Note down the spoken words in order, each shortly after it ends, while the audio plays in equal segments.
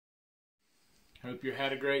Hope you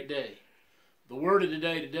had a great day. The word of the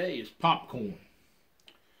day today is popcorn.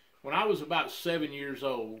 When I was about 7 years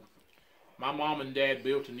old, my mom and dad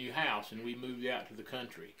built a new house and we moved out to the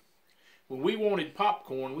country. When we wanted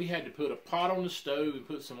popcorn, we had to put a pot on the stove and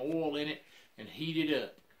put some oil in it and heat it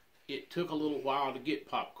up. It took a little while to get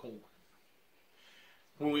popcorn.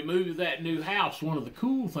 When we moved to that new house, one of the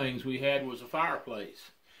cool things we had was a fireplace.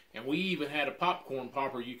 And we even had a popcorn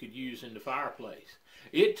popper you could use in the fireplace.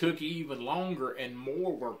 It took even longer and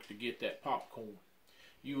more work to get that popcorn.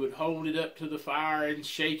 You would hold it up to the fire and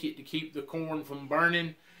shake it to keep the corn from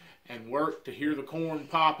burning and work to hear the corn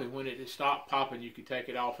pop, and when it had stopped popping you could take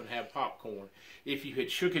it off and have popcorn. If you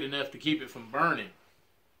had shook it enough to keep it from burning.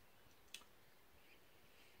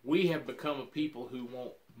 We have become a people who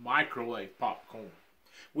want microwave popcorn.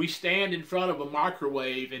 We stand in front of a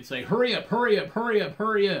microwave and say, hurry up, hurry up, hurry up,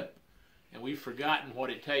 hurry up. And we've forgotten what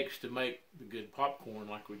it takes to make the good popcorn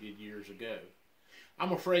like we did years ago.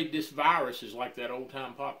 I'm afraid this virus is like that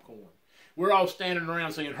old-time popcorn. We're all standing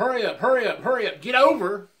around saying, hurry up, hurry up, hurry up, get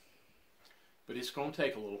over. But it's going to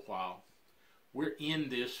take a little while. We're in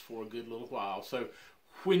this for a good little while. So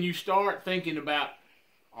when you start thinking about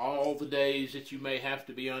all the days that you may have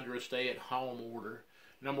to be under a stay-at-home order,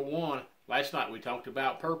 number one, last night we talked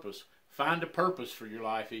about purpose. Find a purpose for your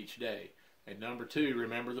life each day. And number two,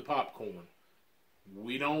 remember the popcorn.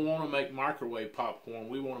 We don't want to make microwave popcorn.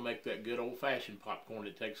 We want to make that good old-fashioned popcorn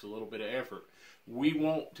that takes a little bit of effort. We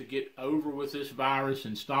want to get over with this virus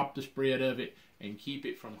and stop the spread of it and keep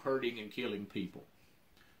it from hurting and killing people.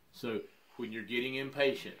 So when you're getting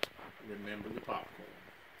impatient, remember the popcorn.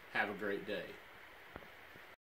 Have a great day.